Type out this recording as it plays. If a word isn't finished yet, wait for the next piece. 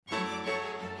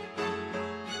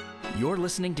You're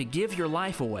listening to Give Your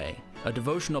Life Away, a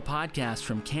devotional podcast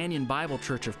from Canyon Bible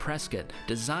Church of Prescott,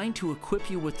 designed to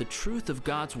equip you with the truth of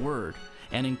God's Word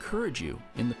and encourage you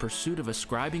in the pursuit of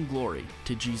ascribing glory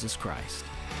to Jesus Christ.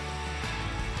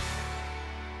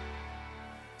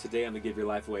 Today on the Give Your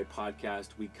Life Away podcast,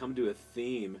 we come to a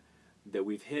theme that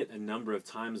we've hit a number of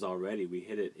times already. We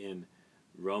hit it in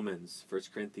Romans, 1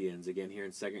 Corinthians, again here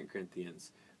in 2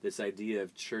 Corinthians. This idea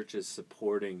of churches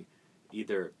supporting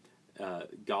either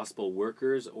gospel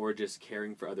workers or just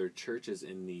caring for other churches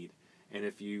in need. And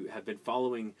if you have been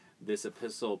following this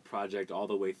epistle project all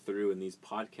the way through in these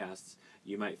podcasts,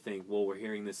 you might think, well, we're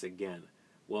hearing this again.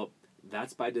 Well,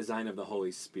 that's by design of the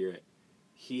Holy Spirit.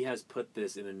 He has put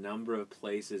this in a number of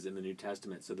places in the New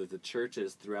Testament so that the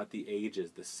churches throughout the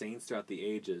ages, the saints throughout the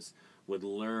ages, would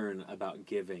learn about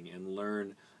giving and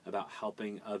learn about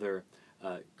helping other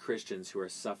Christians who are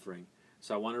suffering.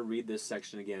 So I want to read this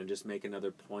section again and just make another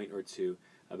point or two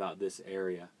about this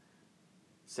area.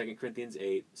 2 Corinthians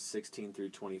 8, 16 through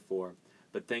 24.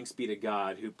 But thanks be to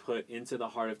God who put into the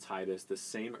heart of Titus the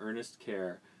same earnest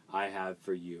care I have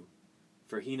for you.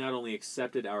 For he not only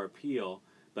accepted our appeal,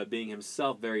 but being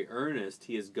himself very earnest,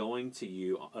 he is going to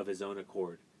you of his own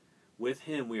accord. With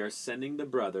him we are sending the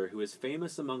brother who is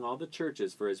famous among all the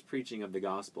churches for his preaching of the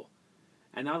gospel.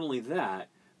 And not only that,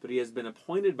 but he has been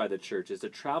appointed by the churches to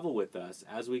travel with us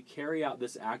as we carry out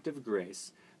this act of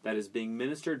grace that is being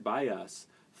ministered by us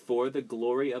for the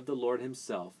glory of the Lord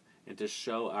himself and to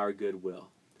show our goodwill.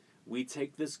 We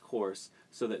take this course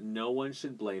so that no one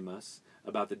should blame us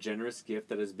about the generous gift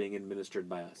that is being administered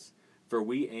by us. For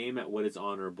we aim at what is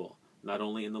honorable, not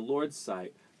only in the Lord's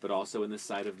sight, but also in the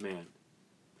sight of man.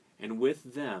 And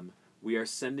with them we are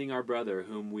sending our brother,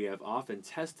 whom we have often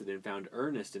tested and found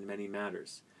earnest in many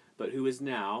matters, but who is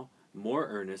now more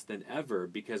earnest than ever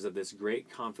because of this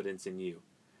great confidence in you.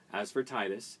 As for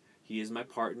Titus, he is my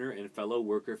partner and fellow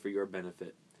worker for your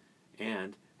benefit.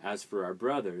 And as for our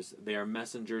brothers, they are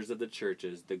messengers of the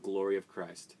churches, the glory of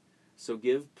Christ. So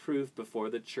give proof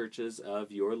before the churches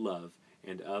of your love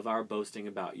and of our boasting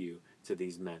about you to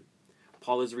these men.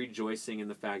 Paul is rejoicing in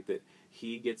the fact that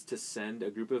he gets to send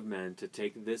a group of men to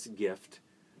take this gift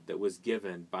that was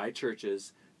given by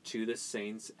churches to the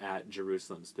saints at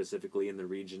Jerusalem, specifically in the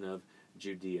region of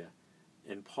Judea.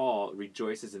 And Paul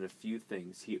rejoices in a few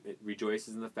things. He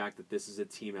rejoices in the fact that this is a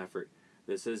team effort.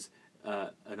 This is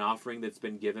an offering that's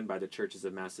been given by the churches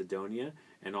of Macedonia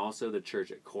and also the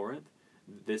church at Corinth.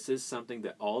 This is something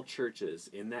that all churches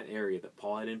in that area that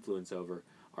Paul had influence over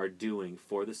are doing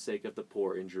for the sake of the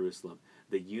poor in Jerusalem.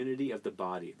 The unity of the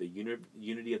body, the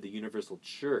unity of the universal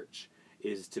church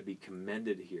is to be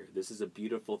commended here. This is a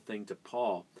beautiful thing to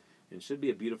Paul and should be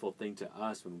a beautiful thing to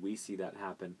us when we see that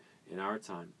happen in our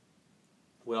time.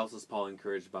 What else is Paul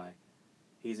encouraged by?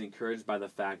 He's encouraged by the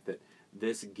fact that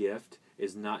this gift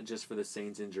is not just for the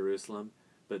saints in Jerusalem,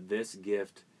 but this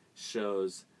gift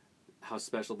shows how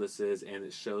special this is, and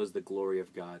it shows the glory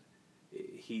of God.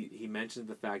 He mentioned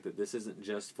the fact that this isn't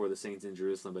just for the saints in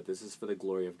Jerusalem, but this is for the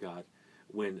glory of God.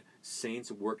 When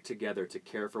saints work together to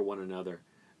care for one another,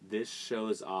 this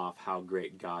shows off how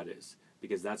great God is,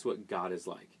 because that's what God is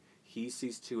like. He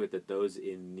sees to it that those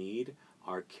in need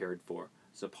are cared for.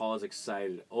 So Paul is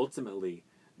excited, ultimately,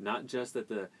 not just that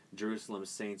the Jerusalem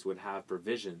saints would have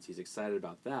provisions. He's excited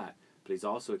about that, but he's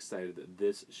also excited that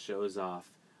this shows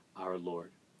off our Lord.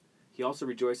 He also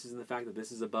rejoices in the fact that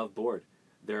this is above board.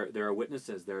 There are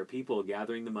witnesses. There are people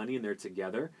gathering the money, and they're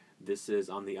together. This is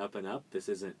on the up and up. This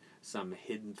isn't some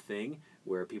hidden thing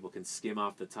where people can skim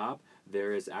off the top.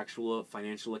 There is actual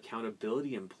financial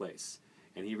accountability in place.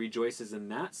 And he rejoices in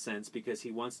that sense because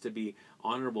he wants to be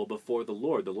honorable before the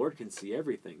Lord. The Lord can see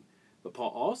everything. But Paul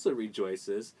also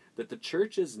rejoices that the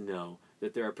churches know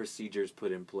that there are procedures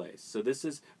put in place. So this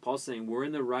is Paul saying we're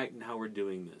in the right in how we're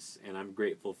doing this, and I'm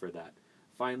grateful for that.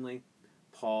 Finally,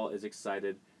 Paul is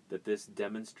excited that this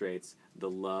demonstrates the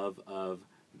love of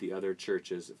the other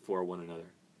churches for one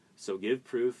another. So give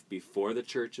proof before the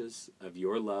churches of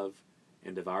your love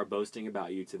and of our boasting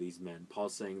about you to these men.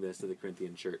 Paul's saying this to the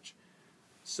Corinthian church.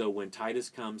 So when Titus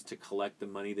comes to collect the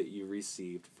money that you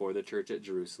received for the church at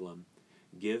Jerusalem,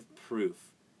 give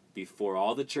proof before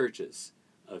all the churches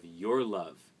of your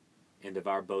love and of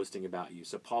our boasting about you.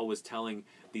 So Paul was telling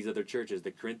these other churches,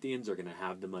 the Corinthians are going to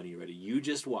have the money ready. You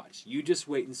just watch. You just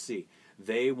wait and see.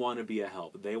 They want to be a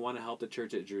help. They want to help the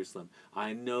church at Jerusalem.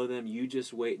 I know them. You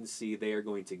just wait and see. They are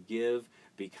going to give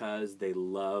because they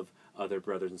love other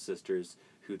brothers and sisters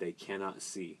who they cannot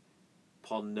see.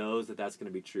 Paul knows that that's going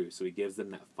to be true, so he gives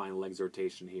them that final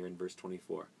exhortation here in verse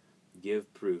 24.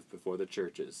 Give proof before the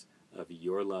churches of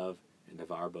your love and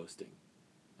of our boasting.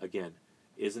 Again,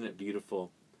 isn't it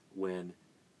beautiful when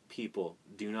people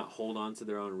do not hold on to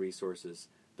their own resources,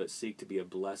 but seek to be a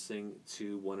blessing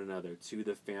to one another, to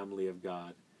the family of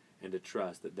God, and to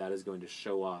trust that that is going to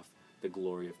show off the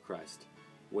glory of Christ.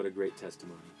 What a great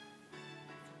testimony.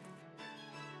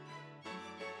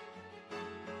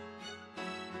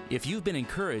 If you've been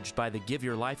encouraged by the Give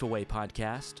Your Life Away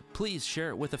podcast, please share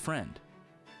it with a friend.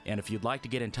 And if you'd like to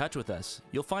get in touch with us,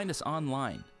 you'll find us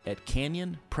online at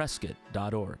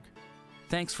canyonprescott.org.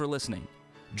 Thanks for listening.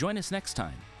 Join us next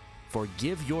time for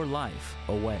Give Your Life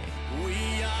Away.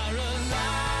 We are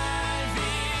alive.